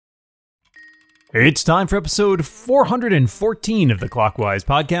It's time for episode 414 of the Clockwise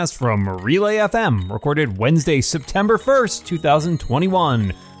podcast from Relay FM, recorded Wednesday, September 1st,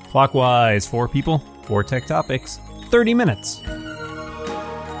 2021. Clockwise, 4 people, 4 tech topics, 30 minutes.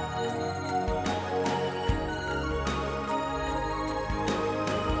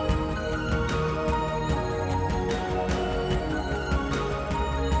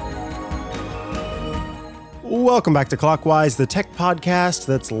 Welcome back to Clockwise, the tech podcast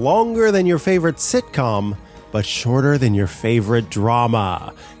that's longer than your favorite sitcom, but shorter than your favorite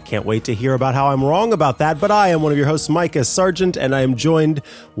drama. Can't wait to hear about how I'm wrong about that, but I am one of your hosts, Micah Sargent, and I am joined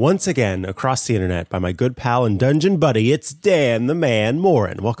once again across the internet by my good pal and dungeon buddy. It's Dan the Man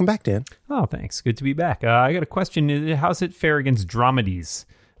Morin. Welcome back, Dan. Oh, thanks. Good to be back. I got a question. How's it fare against Dromedaes?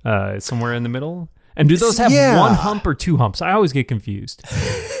 Somewhere in the middle? And do those have one hump or 2 humps? I always get confused.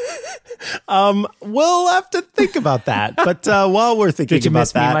 We'll have to think about that. But while we're thinking about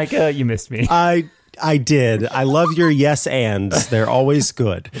that, me, Micah? You missed me. I did. I love your yes ands. They're always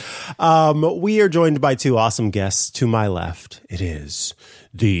good. We are joined by 2 awesome guests. To my left, it is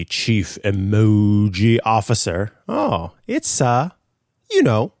the Chief Emoji Officer. Oh, it's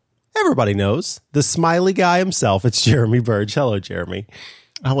everybody knows the smiley guy himself. It's Jeremy Burge. Hello, Jeremy.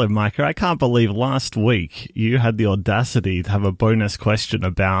 Hello, Micah. I can't believe last week you had the audacity to have a bonus question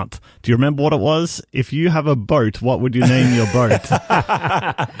about, do you remember what it was? If you have a boat, what would you name your boat?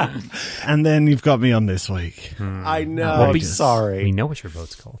 And then you've got me on this week. I know. I'm sorry. We know what your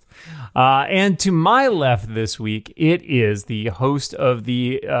boat's called. And to my left this week, it is the host of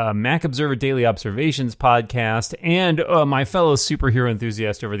the Mac Observer Daily Observations podcast and my fellow superhero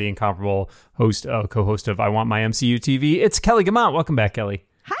enthusiast over the incomparable co-host of I Want My MCU TV. It's Kelly Gamont. Welcome back, Kelly.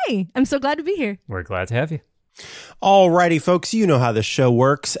 Hi, I'm so glad to be here. We're glad to have you. Alrighty, folks, you know how this show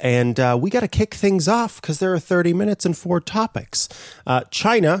works, and we got to kick things off because there are 30 minutes and 4 topics.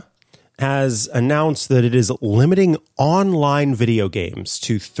 China has announced that it is limiting online video games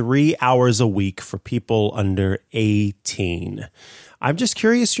to 3 hours a week for people under 18. I'm just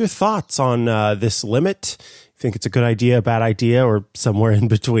curious your thoughts on this limit. Think it's a good idea, a bad idea, or somewhere in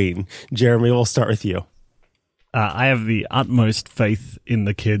between? Jeremy, we'll start with you. I have the utmost faith in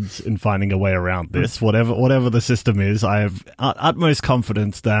the kids in finding a way around this. Whatever the system is, I have utmost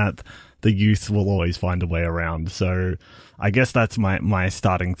confidence that the youth will always find a way around. So I guess that's my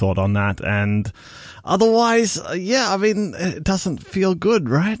starting thought on that. And otherwise, it doesn't feel good,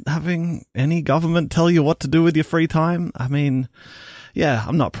 right? Having any government tell you what to do with your free time. I mean, yeah,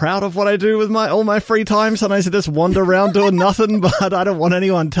 I'm not proud of what I do with all my free time. Sometimes I just wander around doing nothing, but I don't want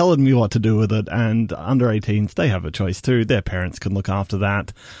anyone telling me what to do with it. And under 18s, they have a choice too. Their parents can look after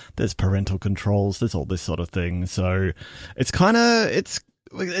that. There's parental controls. There's all this sort of thing. So it's kind of, it's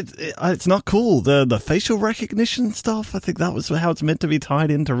not cool. The facial recognition stuff, I think that was how it's meant to be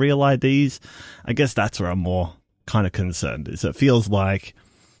tied into real IDs. I guess that's where I'm more kind of concerned, is it feels like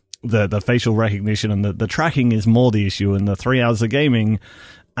the facial recognition and the tracking is more the issue, and the 3 hours of gaming,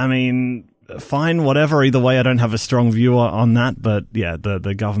 I mean, fine, whatever. Either way, I don't have a strong view on that, but yeah,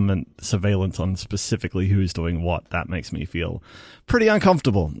 the government surveillance on specifically who's doing what, that makes me feel pretty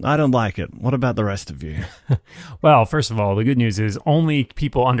uncomfortable. I don't like it. What about the rest of you? Well, first of all, the good news is only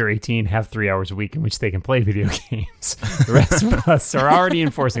people under 18 have 3 hours a week in which they can play video games. The rest of us are already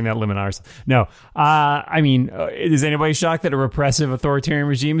enforcing that limit on ourselves. No, is anybody shocked that a repressive authoritarian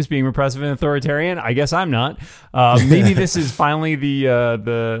regime is being repressive and authoritarian? I guess I'm not. Maybe this is finally the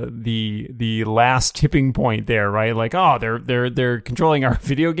last tipping point there, right? Like, oh, they're controlling our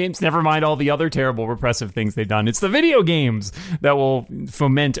video games. Never mind all the other terrible repressive things they've done. It's the video games that will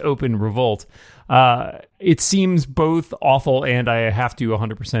foment open revolt. It seems both awful and, I have to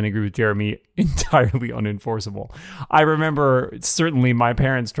 100% agree with Jeremy, entirely unenforceable. I remember certainly my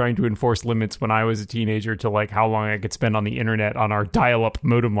parents trying to enforce limits when I was a teenager to like how long I could spend on the internet on our dial-up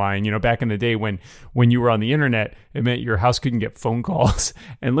modem line. You know, back in the day when you were on the internet, it meant your house couldn't get phone calls.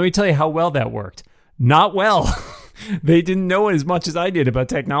 And let me tell you how well that worked. Not well. They didn't know as much as I did about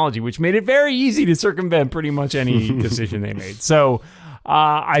technology, which made it very easy to circumvent pretty much any decision they made. So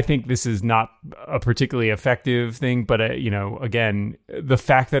I think this is not a particularly effective thing, but again, the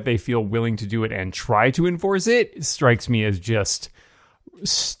fact that they feel willing to do it and try to enforce it strikes me as just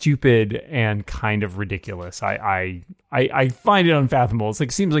stupid and kind of ridiculous. I find it unfathomable. It's like,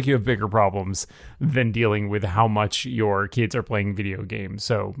 it seems like you have bigger problems than dealing with how much your kids are playing video games.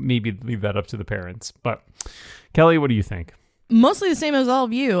 So maybe leave that up to the parents. But Kelly, what do you think? Mostly the same as all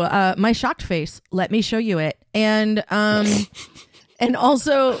of you. My shocked face. Let me show you it. And and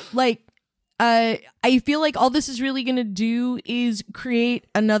also, like, I feel like all this is really going to do is create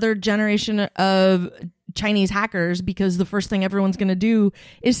another generation of Chinese hackers, because the first thing everyone's going to do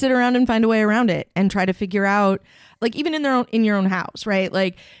is sit around and find a way around it and try to figure out, like, even in your own house, right?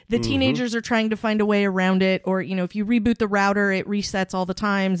 Like, the teenagers are trying to find a way around it, or, you know, if you reboot the router, it resets all the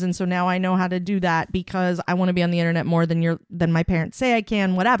times, and so now I know how to do that because I want to be on the internet more than my parents say I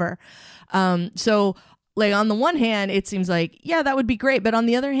can, whatever. So, like, on the one hand, it seems like, yeah, that would be great, but on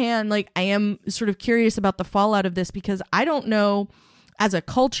the other hand, like, I am sort of curious about the fallout of this, because I don't know, as a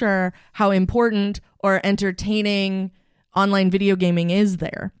culture, how important or entertaining online video gaming is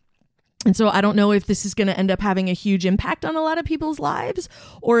there. And so I don't know if this is going to end up having a huge impact on a lot of people's lives,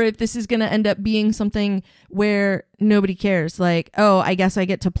 or if this is going to end up being something where nobody cares. Like, oh, I guess I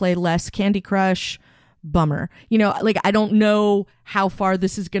get to play less Candy Crush. Bummer. You know, like, I don't know how far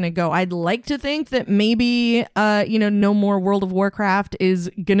this is going to go. I'd like to think that maybe, no more World of Warcraft is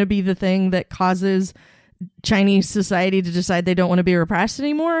going to be the thing that causes Chinese society to decide they don't want to be repressed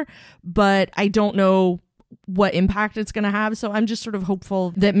anymore. But I don't know what impact it's going to have. So I'm just sort of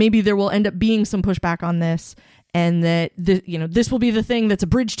hopeful that maybe there will end up being some pushback on this, and that this will be the thing that's a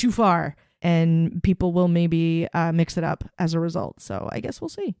bridge too far, and people will maybe mix it up as a result. So I guess we'll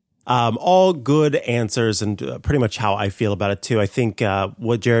see. All good answers, and pretty much how I feel about it too. I think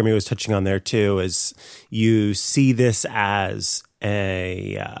what Jeremy was touching on there too is you see this as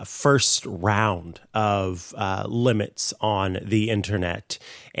a first round of limits on the internet,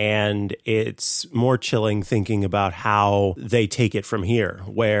 and it's more chilling thinking about how they take it from here,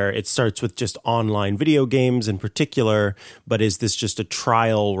 where it starts with just online video games in particular, but is this just a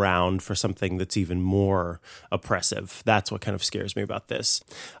trial round for something that's even more oppressive? That's what kind of scares me about this.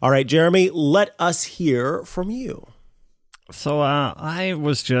 All right, Jeremy, let us hear from you. So I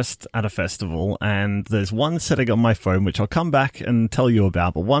was just at a festival, and there's one setting on my phone, which I'll come back and tell you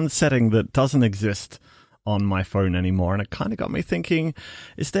about, but one setting that doesn't exist on my phone anymore. And it kind of got me thinking,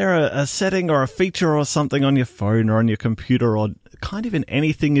 is there a setting or a feature or something on your phone or on your computer, or kind of in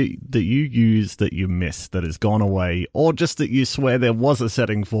anything that you use that you miss, that has gone away, or just that you swear there was a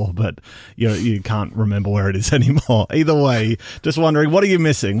setting for, but you can't remember where it is anymore? Either way, just wondering, what are you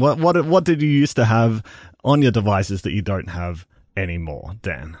missing? What did you used to have on your devices that you don't have anymore,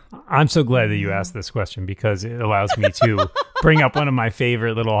 Dan? I'm so glad that you asked this question, because it allows me to bring up one of my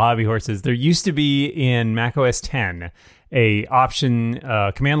favorite little hobby horses. There used to be in macOS 10 a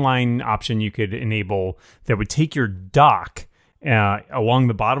command line option you could enable that would take your dock along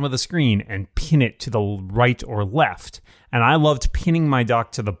the bottom of the screen and pin it to the right or left. And I loved pinning my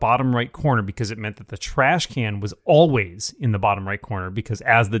dock to the bottom right corner, because it meant that the trash can was always in the bottom right corner, because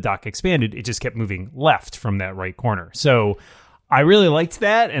as the dock expanded, it just kept moving left from that right corner. So I really liked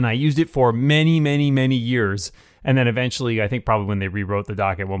that, and I used it for many, many, many years. And then eventually, I think probably when they rewrote the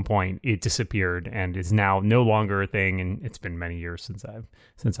dock at one point, it disappeared and is now no longer a thing. And it's been many years since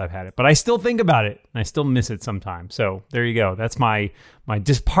I've had it, but I still think about it and I still miss it sometimes. So there you go. That's my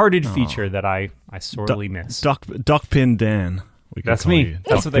disparted feature that I sorely miss. Dock Pin Dan. That's me.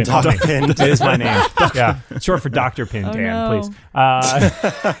 That's what they call me. It is my name. Yeah, short for Dr. Pin Dan, no.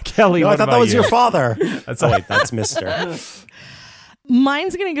 please. Kelly, No, I thought that was you? your father. That's wait, that's Mr.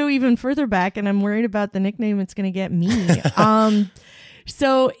 Mine's going to go even further back, and I'm worried about the nickname it's going to get me.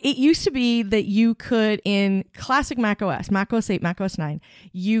 So it used to be that you could, in classic macOS 8, macOS 9,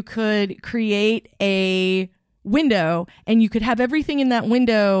 you could create a window, and you could have everything in that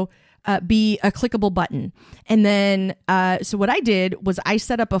window be a clickable button. And then, so what I did was I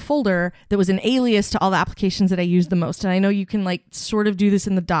set up a folder that was an alias to all the applications that I used the most. And I know you can like sort of do this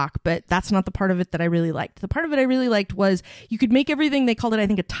in the dock, but that's not the part of it that I really liked. The part of it I really liked was you could make everything, they called it, I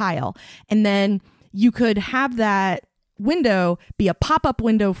think, a tile. And then you could have that window be a pop-up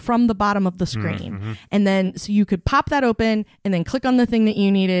window from the bottom of the screen. Mm-hmm. And then so you could pop that open and then click on the thing that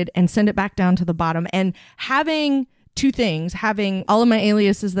you needed and send it back down to the bottom. And having two things, having all of my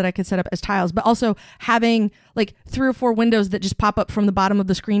aliases that I could set up as tiles, but also having like 3 or 4 windows that just pop up from the bottom of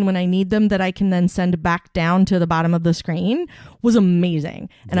the screen when I need them that I can then send back down to the bottom of the screen was amazing.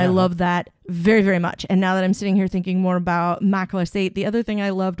 And I love that very, very much. And now that I'm sitting here thinking more about macOS 8, the other thing I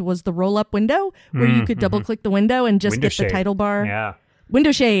loved was the roll-up window where you could double click the window and just get the title bar. Yeah.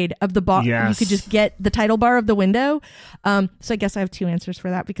 Window shade of the bar. Yes. You could just get the title bar of the window. So I guess I have 2 answers for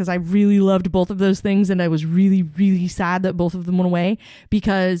that, because I really loved both of those things, and I was really, really sad that both of them went away,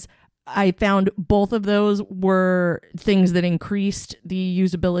 because I found both of those were things that increased the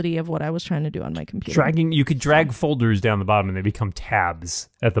usability of what I was trying to do on my computer. You could drag folders down the bottom and they become tabs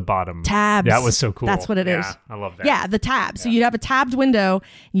at the bottom. Tabs. That was so cool. That's what it is. I love that. Yeah, the tab. So you'd have a tabbed window,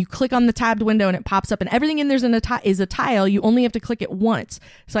 and you click on the tabbed window and it pops up, and everything in there's is a tile. You only have to click it once.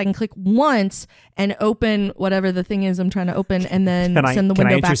 So I can click once and open whatever the thing is I'm trying to open, and then send the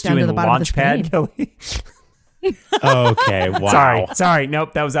window back down to the bottom of the screen. Kelly? Okay, wow. Sorry.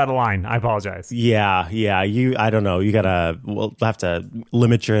 Nope, that was out of line. I apologize. Yeah. I don't know. We'll have to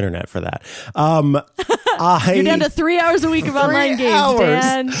limit your internet for that. You're down to 3 hours a week of online games,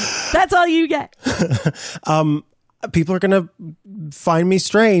 Dan. That's all you get. People are going to find me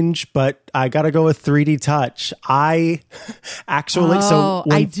strange, but I got to go with 3D Touch. I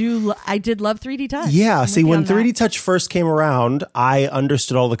did love 3D Touch. Yeah. See, when 3D Touch first came around, I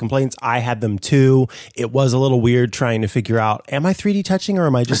understood all the complaints. I had them too. It was a little weird trying to figure out, am I 3D touching or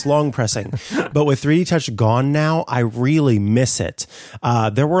am I just long pressing? But with 3D Touch gone now, I really miss it.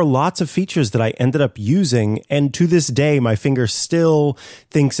 There were lots of features that I ended up using, and to this day, my finger still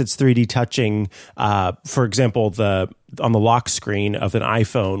thinks it's 3D touching. For example, on the lock screen of an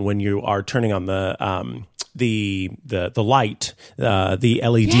iPhone, when you are turning on the light, the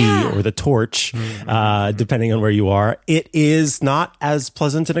LED or the torch, depending on where you are, it is not as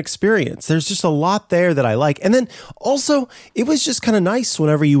pleasant an experience. There's just a lot there that I like. And then also, it was just kind of nice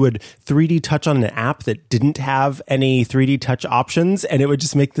whenever you would 3D touch on an app that didn't have any 3D touch options, and it would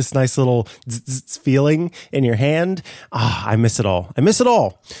just make this nice little feeling in your hand. I miss it all.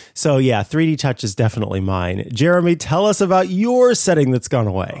 So yeah, 3D touch is definitely mine. Jeremy, tell us about your setting that's gone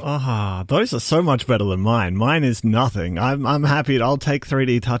away. Those are so much better than mine. Mine is nothing. I'm happy. I'll take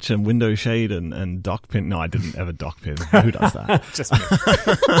 3D touch and window shade and dock pin. No, I didn't ever dock pin. Who does that? Just me.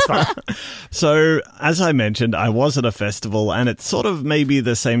 So, as I mentioned, I was at a festival, and it's sort of maybe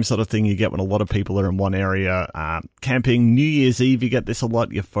the same sort of thing you get when a lot of people are in one area. Camping, New Year's Eve, you get this a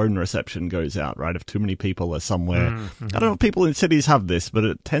lot. Your phone reception goes out, right? If too many people are somewhere. Mm-hmm. I don't know if people in cities have this, but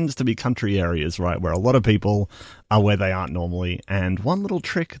it tends to be country areas, right? Where a lot of people are where they aren't normally. And one little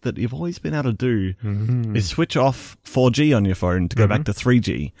trick that you've always been able to do is switch off 4G on your phone to go back to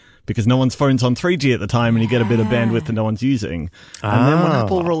 3G, because no one's phone's on 3G at the time, and you get a bit of bandwidth that no one's using. And then when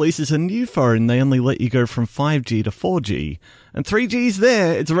Apple releases a new phone, they only let you go from 5G to 4G. And 3G's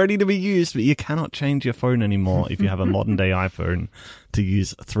there, it's ready to be used, but you cannot change your phone anymore if you have a modern day iPhone to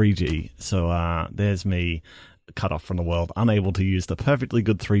use 3G. So there's me, cut off from the world, unable to use the perfectly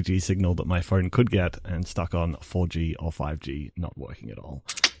good 3G signal that my phone could get, and stuck on 4G or 5G, not working at all.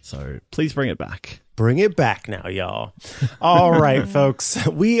 So please bring it back. Bring it back now, y'all. All right, folks.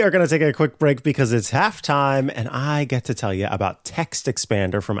 We are going to take a quick break because it's halftime, and I get to tell you about Text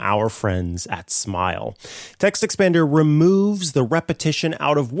Expander from our friends at Smile. Text Expander removes the repetition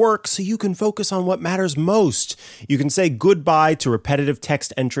out of work so you can focus on what matters most. You can say goodbye to repetitive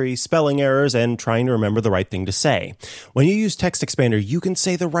text entry, spelling errors, and trying to remember the right thing to say. When you use Text Expander, you can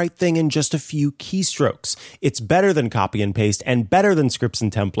say the right thing in just a few keystrokes. It's better than copy and paste and better than scripts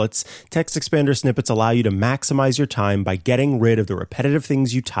and templates. Text Expander snippets allow you to maximize your time by getting rid of the repetitive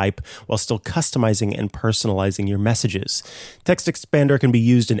things you type while still customizing and personalizing your messages. Text Expander can be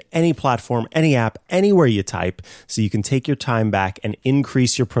used in any platform, any app, anywhere you type, so you can take your time back and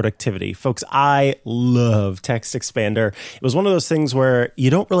increase your productivity. Folks, I love Text Expander. It was one of those things where you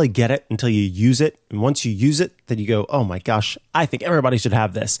don't really get it until you use it. And once you use it, then you go, oh my gosh, I think everybody should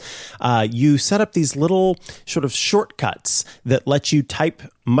have this. You set up these little sort of shortcuts that let you type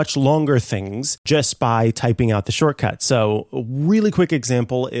much longer things just by typing out the shortcut. So a really quick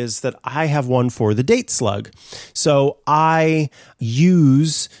example is that I have one for the date slug. So I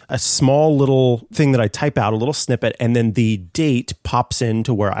use a small little thing that I type out, a little snippet, and then the date pops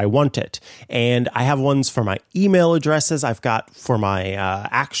into where I want it. And I have ones for my email addresses. I've got for my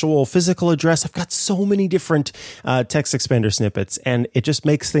actual physical address. I've got so many different Text Expander snippets, and it just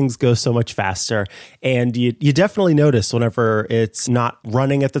makes things go so much faster. And you definitely notice whenever it's not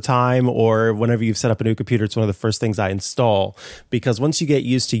running at the time, or whenever you've set up a new computer, it's one of the first things I install, because once you get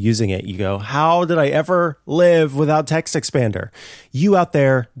used to using it, you go, how did I ever live without Text Expander? You out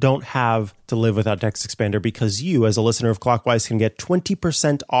there don't have to live without Text Expander, because you, as a listener of Clockwise, can get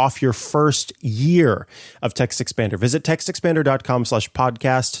 20% off your first year of Text Expander. Visit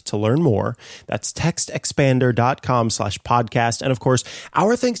textexpander.com/podcast to learn more. That's textexpander.com/podcast. And of course,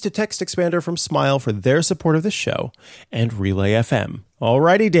 our thanks to Text Expander from Smile for their support of the show and Relay FM.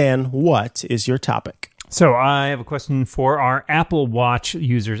 Alrighty, Dan, what is your topic? So I have a question for our Apple Watch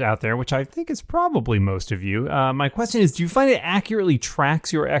users out there, which I think is probably most of you. My question is, do you find it accurately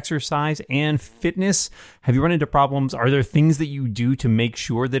tracks your exercise and fitness? Have you run into problems? Are there things that you do to make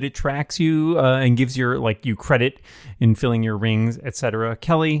sure that it tracks you and gives you credit in filling your rings, etc.?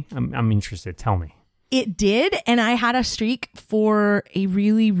 Kelly, I'm interested. Tell me. It did, and I had a streak for a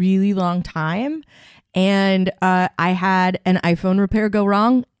really, really long time. And I had an iPhone repair go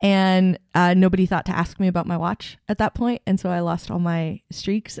wrong, and nobody thought to ask me about my watch at that point. And so I lost all my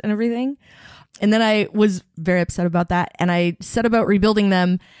streaks and everything. And then I was very upset about that. And I set about rebuilding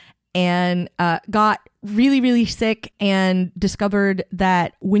them and got really, really sick and discovered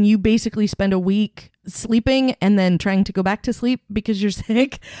that when you basically spend a week sleeping and then trying to go back to sleep because you're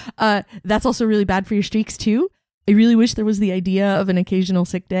sick, that's also really bad for your streaks too. I really wish there was the idea of an occasional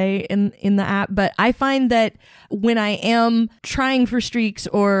sick day in the app, but I find that when I am trying for streaks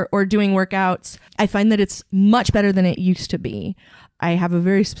or doing workouts, I find that it's much better than it used to be. I have a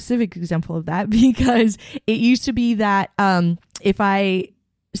very specific example of that because it used to be that if I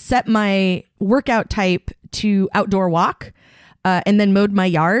set my workout type to outdoor walk and then mowed my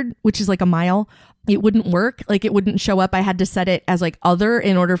yard, which is like a mile, it wouldn't work. Like it wouldn't show up. I had to set it as like other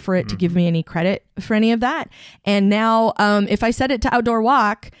in order for it to give me any credit for any of that. And now if I set it to outdoor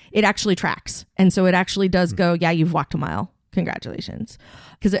walk, it actually tracks. And so it actually does go, yeah, you've walked a mile. Congratulations.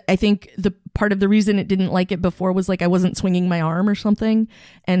 Because I think the part of the reason it didn't like it before was like I wasn't swinging my arm or something.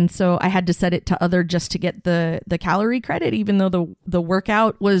 And so I had to set it to other just to get the calorie credit, even though the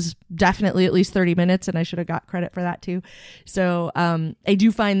workout was definitely at least 30 minutes and I should have got credit for that too. So I do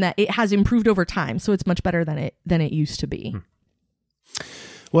find that it has improved over time. So it's much better than it used to be.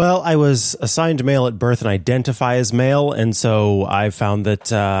 Well, I was assigned male at birth and identify as male, and so I found that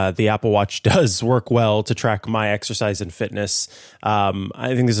the Apple Watch does work well to track my exercise and fitness.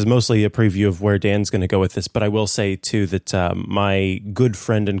 I think this is mostly a preview of where Dan's going to go with this, but I will say, too, that my good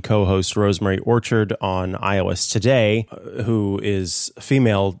friend and co-host, Rosemary Orchard, on iOS Today, who is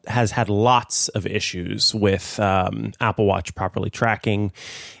female, has had lots of issues with Apple Watch properly tracking.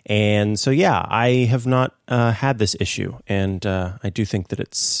 And so, yeah, I have not had this issue, and I do think that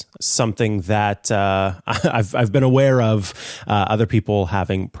it's something that I've been aware of other people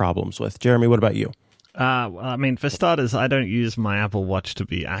having problems with. Jeremy, what about you? I mean, for starters, I don't use my Apple Watch to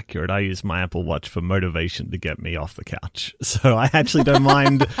be accurate. I use my Apple Watch for motivation to get me off the couch. So I actually don't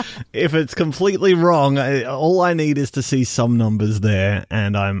mind if it's completely wrong. All I need is to see some numbers there,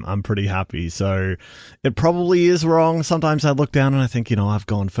 and I'm pretty happy. So it probably is wrong. Sometimes I look down and I think, I've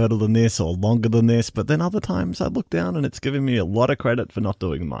gone further than this or longer than this. But then other times I look down and it's giving me a lot of credit for not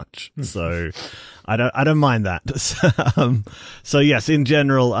doing much. So I don't mind that. So yes, in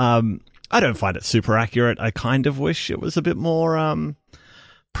general, I don't find it super accurate. I kind of wish it was a bit more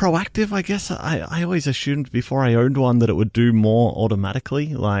proactive, I guess. I always assumed before I owned one that it would do more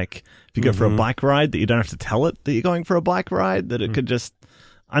automatically. Like if you go for a bike ride, that you don't have to tell it that you're going for a bike ride, that it could just...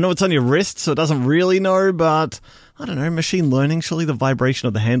 I know it's on your wrist, so it doesn't really know, but I don't know, machine learning, surely the vibration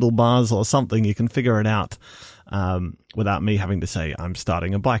of the handlebars or something, you can figure it out without me having to say, I'm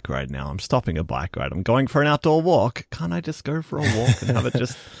starting a bike ride now, I'm stopping a bike ride, I'm going for an outdoor walk. Can't I just go for a walk and have it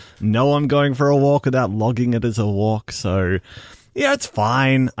just know I'm going for a walk without logging it as a walk? So yeah, it's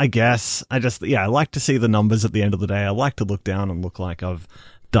fine, I guess. I like to see the numbers at the end of the day. I like to look down and look like I've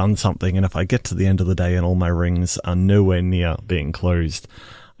done something, and if I get to the end of the day and all my rings are nowhere near being closed,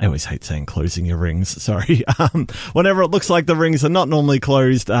 I always hate saying closing your rings, sorry. Whenever it looks like the rings are not normally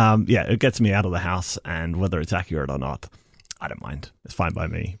closed, it gets me out of the house, and whether it's accurate or not, I don't mind. It's fine by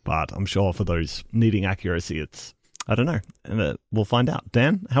me, but I'm sure for those needing accuracy, I don't know, and we'll find out.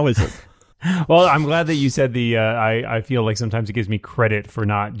 Dan, how is it? Well, I'm glad that you said I feel like sometimes it gives me credit for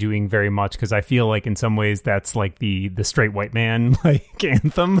not doing very much, because I feel like in some ways that's like the straight white man like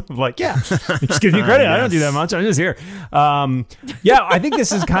anthem of like, yeah, it just gives me credit. Yes. I don't do that much. I'm just here. I think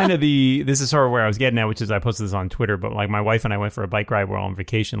this is kind of this is sort of where I was getting at, which is I posted this on Twitter, but like my wife and I went for a bike ride. We're all on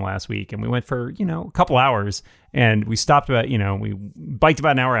vacation last week, and we went for, a couple hours. And we stopped about, we biked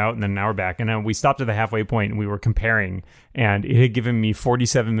about an hour out and then an hour back. And then we stopped at the halfway point and we were comparing. And it had given me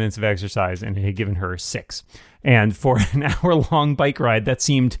 47 minutes of exercise and it had given her 6. And for an hour-long bike ride, that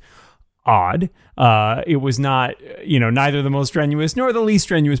seemed odd. It was not, neither the most strenuous nor the least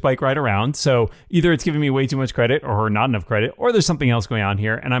strenuous bike ride around. So either it's giving me way too much credit or not enough credit, or there's something else going on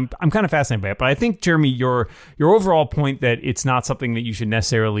here. And I'm kind of fascinated by it. But I think, Jeremy, your overall point that it's not something that you should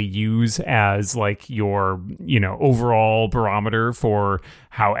necessarily use as like your, overall barometer for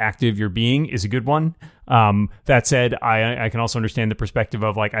how active you're being is a good one. That said, I can also understand the perspective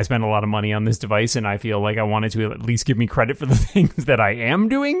of like, I spend a lot of money on this device and I feel like I wanted to at least give me credit for the things that I am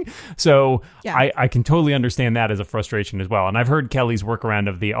doing. So I can totally understand that as a frustration as well. And I've heard Kelly's workaround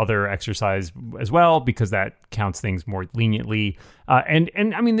of the other exercise as well, because that counts things more leniently. And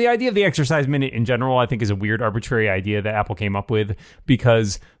I mean, the idea of the exercise minute in general, I think, is a weird, arbitrary idea that Apple came up with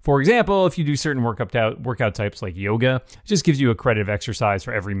because, for example, if you do certain workout types like yoga, it just gives you a credit of exercise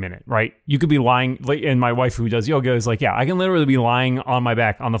for every minute, right? You could be lying, and my wife who does yoga is like, yeah, I can literally be lying on my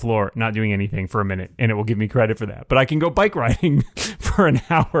back on the floor, not doing anything for a minute, and it will give me credit for that. But I can go bike riding for an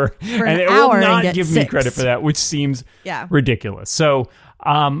hour, and it will not give me credit for that, which seems ridiculous. So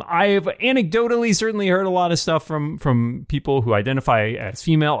I've anecdotally certainly heard a lot of stuff from people who identify as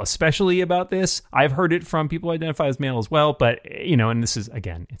female, especially about this. I've heard it from people who identify as male as well, but, you know, and this is,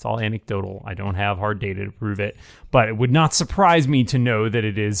 again, it's all anecdotal. I don't have hard data to prove it, but it would not surprise me to know that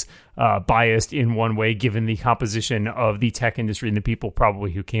it is biased in one way, given the composition of the tech industry and the people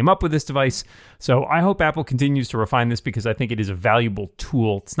probably who came up with this device. So I hope Apple continues to refine this, because I think it is a valuable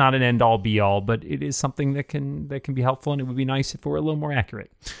tool. It's not an end-all be-all, but it is something that can be helpful, and it would be nice if it were a little more accurate.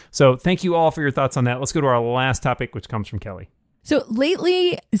 So thank you all for your thoughts on that. Let's go to our last topic, which comes from Kelly. So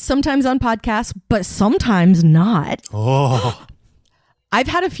lately, sometimes on podcasts, but sometimes not. I've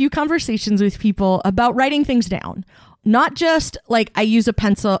had a few conversations with people about writing things down. Not just like I use a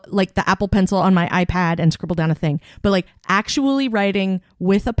pencil, like the Apple Pencil on my iPad and scribble down a thing, but like actually writing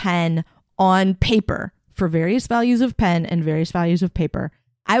with a pen on paper for various values of pen and various values of paper.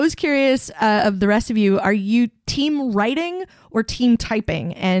 I was curious of the rest of you, are you team writing or team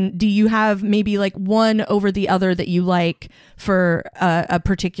typing? And do you have maybe like one over the other that you like for a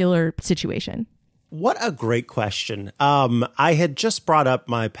particular situation? What a great question. I had just brought up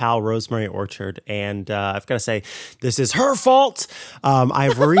my pal Rosemary Orchard, and I've got to say, this is her fault.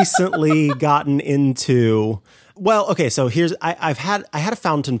 I've recently gotten into... Well, okay, so I had a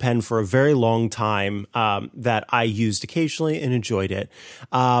fountain pen for a very long time that I used occasionally and enjoyed it.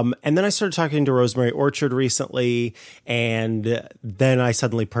 And then I started talking to Rosemary Orchard recently, and then I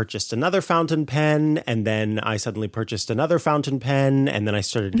suddenly purchased another fountain pen, and then I suddenly purchased another fountain pen, and then I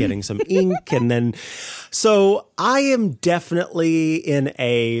started getting some ink, and then... So I am definitely in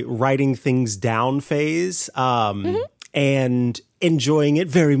a writing things down phase, and enjoying it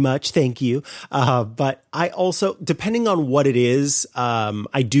very much. Thank you. But I also, depending on what it is,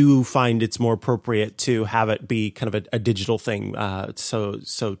 I do find it's more appropriate to have it be kind of a digital thing.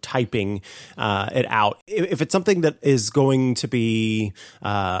 So typing it out. If it's something that is going to be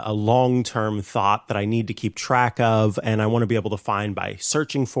a long-term thought that I need to keep track of and I want to be able to find by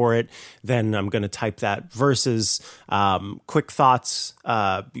searching for it, then I'm going to type that versus quick thoughts,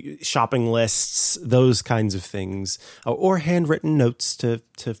 shopping lists, those kinds of things, or handwritten notes to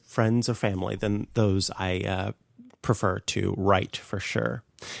friends or family, then those I prefer to write for sure.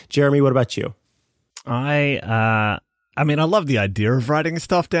 Jeremy, what about you? I mean, I love the idea of writing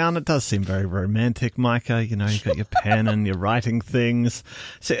stuff down. It does seem very romantic, Micah. You know, you've got your pen and you're writing things.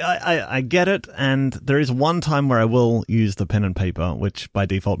 So I get it. And there is one time where I will use the pen and paper, which by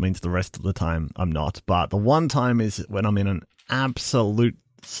default means the rest of the time I'm not. But the one time is when I'm in an absolute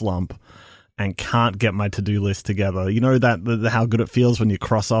slump and can't get my to-do list together. You know that how good it feels when you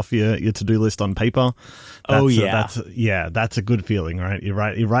cross off your to-do list on paper? That's a good feeling, right? You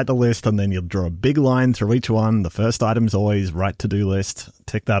write the list and then you'll draw a big line through each one. The first item's always write to-do list,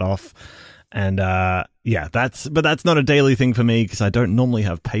 tick that off. And that's not a daily thing for me because I don't normally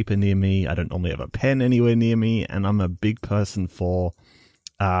have paper near me. I don't normally have a pen anywhere near me, and I'm a big person for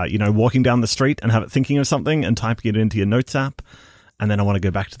walking down the street and thinking of something and typing it into your notes app. And then I want to go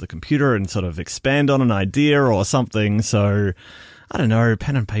back to the computer and sort of expand on an idea or something. So, I don't know,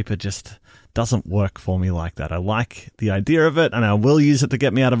 pen and paper just doesn't work for me like that. I like the idea of it, and I will use it to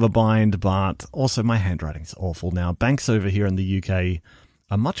get me out of a bind, but also my handwriting's awful now. Banks over here in the UK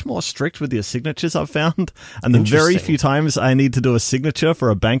are much more strict with their signatures, I've found. And the very few times I need to do a signature for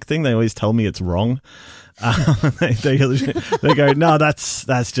a bank thing, they always tell me it's wrong. They go, no, that's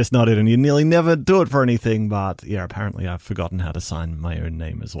just not it, and you nearly never do it for anything. But yeah, apparently I've forgotten how to sign my own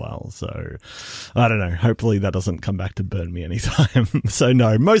name as well. So I don't know. Hopefully that doesn't come back to burn me anytime. So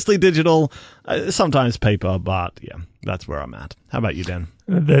no, mostly digital, sometimes paper, but yeah, that's where I'm at. How about you, Dan?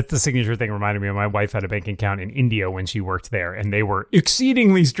 The signature thing reminded me of my wife had a bank account in India when she worked there, and they were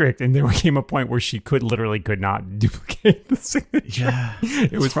exceedingly strict. And there came a point where she could not duplicate the signature. Yeah,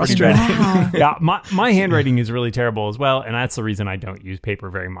 it was frustrating. Wow. Yeah, my handwriting handwriting is really terrible as well, and that's the reason I don't use paper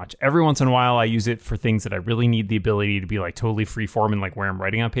very much. Every once in a while, I use it for things that I really need the ability to be like totally free form and like where I'm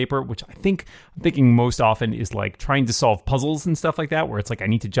writing on paper, which I'm thinking most often is like trying to solve puzzles and stuff like that, where it's like I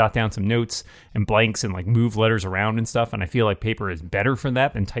need to jot down some notes and blanks and like move letters around and stuff, and I feel like paper is better for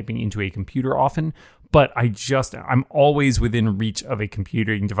that than typing into a computer often. But I'm always within reach of a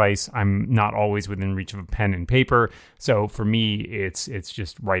computing device. I'm not always within reach of a pen and paper. So for me, it's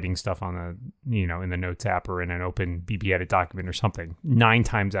just writing stuff on in the Notes app or in an open BB Edit document or something 9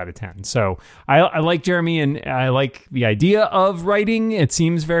 times out of 10. So I like Jeremy, and I like the idea of writing. It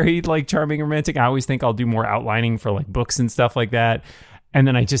seems very like charming and romantic. I always think I'll do more outlining for like books and stuff like that. And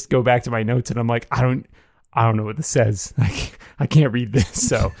then I just go back to my notes and I'm like, I don't know what this says. I can't read this.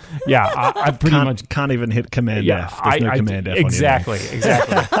 So yeah, I pretty much can't even hit Command F. There's no Command F. Exactly.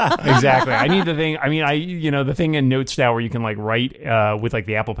 I need the thing. I mean, the thing in Notes now where you can like write with like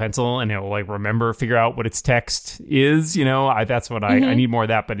the Apple Pencil and it will like figure out what its text is. That's what I need more of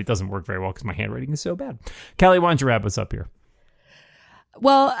that, but it doesn't work very well because my handwriting is so bad. Callie, why don't you wrap us up here?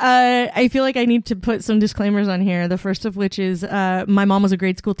 Well, I feel like I need to put some disclaimers on here. The first of which is my mom was a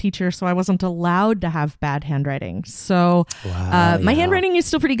grade school teacher, so I wasn't allowed to have bad handwriting. So my handwriting is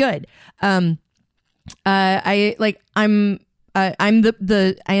still pretty good. I end up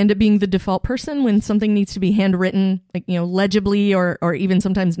being the default person when something needs to be handwritten, like, legibly or even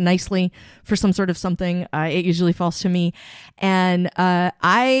sometimes nicely for some sort of something. It usually falls to me. And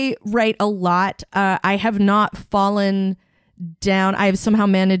I write a lot. I have not fallen down. I've somehow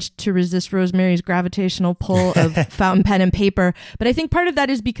managed to resist Rosemary's gravitational pull of fountain pen and paper, but I think part of that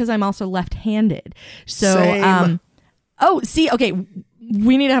is because I'm also left-handed. So, Same. Okay,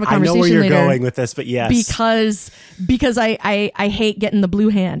 we need to have a conversation. I know where you're later going with this, but yes, because I hate getting the blue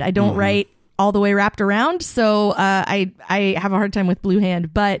hand. I don't write all the way wrapped around, so I have a hard time with blue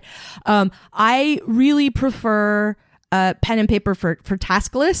hand. But I really prefer pen and paper for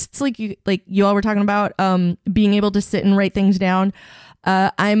task lists, like you all were talking about, being able to sit and write things down.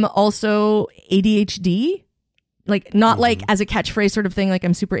 I'm also ADHD, like not like as a catchphrase sort of thing, like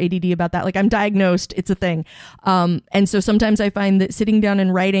I'm super ADD about that. Like I'm diagnosed, it's a thing. And so sometimes I find that sitting down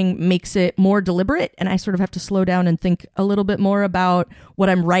and writing makes it more deliberate, and I sort of have to slow down and think a little bit more about what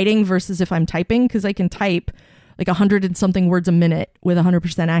I'm writing versus if I'm typing, because I can type like 100 and something words a minute with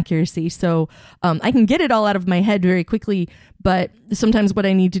 100% accuracy. So I can get it all out of my head very quickly, but sometimes what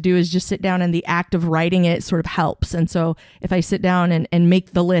I need to do is just sit down, and the act of writing it sort of helps. And so if I sit down and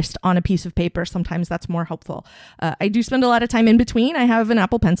make the list on a piece of paper, sometimes that's more helpful. I do spend a lot of time in between. I have an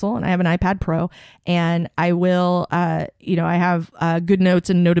Apple Pencil and I have an iPad Pro, and I will, I have good notes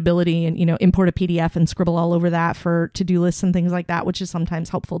and Notability, and, import a PDF and scribble all over that for to-do lists and things like that, which is sometimes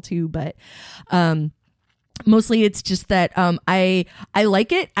helpful too. But mostly it's just that I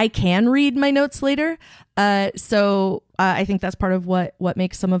like it. I can read my notes later. So I think that's part of what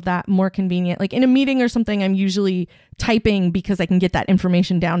makes some of that more convenient. Like in a meeting or something, I'm usually typing because I can get that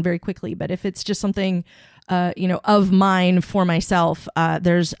information down very quickly. But if it's just something, of mine for myself,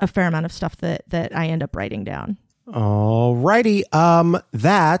 there's a fair amount of stuff that I end up writing down. All righty.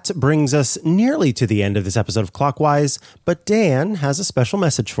 That brings us nearly to the end of this episode of Clockwise, but Dan has a special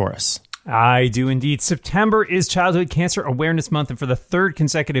message for us. I do indeed. September is Childhood Cancer Awareness Month, and for the third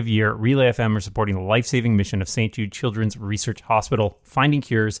consecutive year, Relay FM are supporting the life-saving mission of St. Jude Children's Research Hospital, finding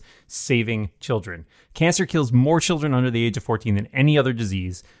cures, saving children. Cancer kills more children under the age of 14 than any other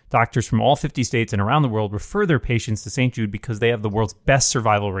disease. Doctors from all 50 states and around the world refer their patients to St. Jude because they have the world's best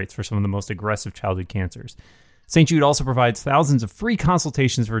survival rates for some of the most aggressive childhood cancers. St. Jude also provides thousands of free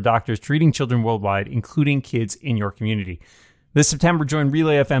consultations for doctors treating children worldwide, including kids in your community. This September, join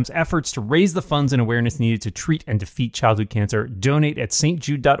Relay FM's efforts to raise the funds and awareness needed to treat and defeat childhood cancer. Donate at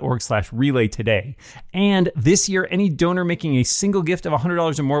stjude.org/relay today. And this year, any donor making a single gift of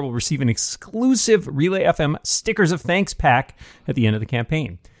 $100 or more will receive an exclusive Relay FM Stickers of Thanks pack at the end of the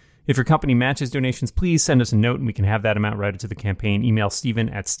campaign. If your company matches donations, please send us a note and we can have that amount routed to the campaign. Email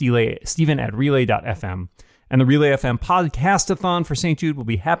Steven@relay.fm. And the Relay FM Podcast-a-thon for St. Jude will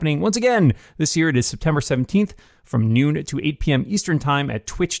be happening once again this year. It is September 17th from noon to 8 p.m. Eastern Time at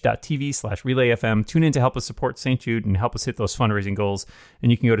twitch.tv/RelayFM. Tune in to help us support St. Jude and help us hit those fundraising goals.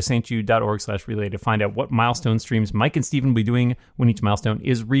 And you can go to stjude.org/relay to find out what milestone streams Mike and Stephen will be doing when each milestone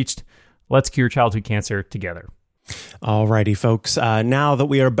is reached. Let's cure childhood cancer together. All righty, folks. Now that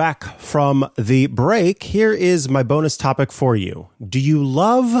we are back from the break, here is my bonus topic for you. Do you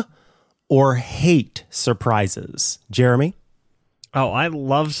love or hate surprises? Jeremy? Oh, I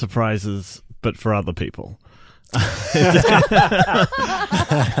love surprises, but for other people.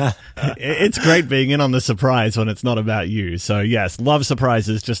 It's great being in on the surprise when it's not about you. So yes, love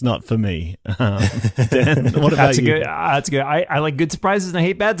surprises, just not for me. Dan, what about you? That's good. I like good surprises and I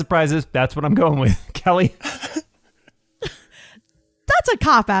hate bad surprises. That's what I'm going with. Kelly? That's a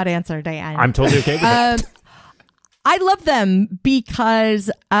cop-out answer, Dan. I'm totally okay with it. I love them because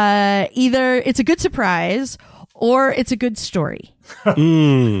either it's a good surprise or it's a good story.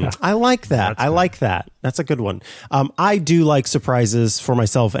 I like that. I like that. That's a good one. I do like surprises for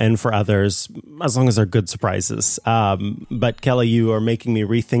myself and for others, as long as they're good surprises. But Kelly, you are making me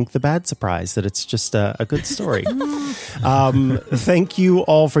rethink the bad surprise, that it's just a good story. Thank you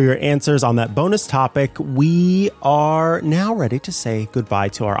all for your answers on that bonus topic. We are now ready to say goodbye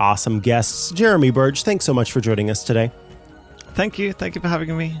to our awesome guests. Jeremy Burge, thanks so much for joining us today. Thank you. Thank you for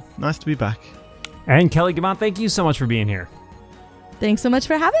having me. Nice to be back. And Kelly Gamont, thank you so much for being here. Thanks so much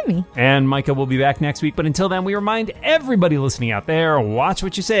for having me. And Micah will be back next week. But until then, we remind everybody listening out there, watch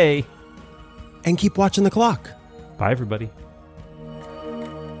what you say. And keep watching the clock. Bye, everybody.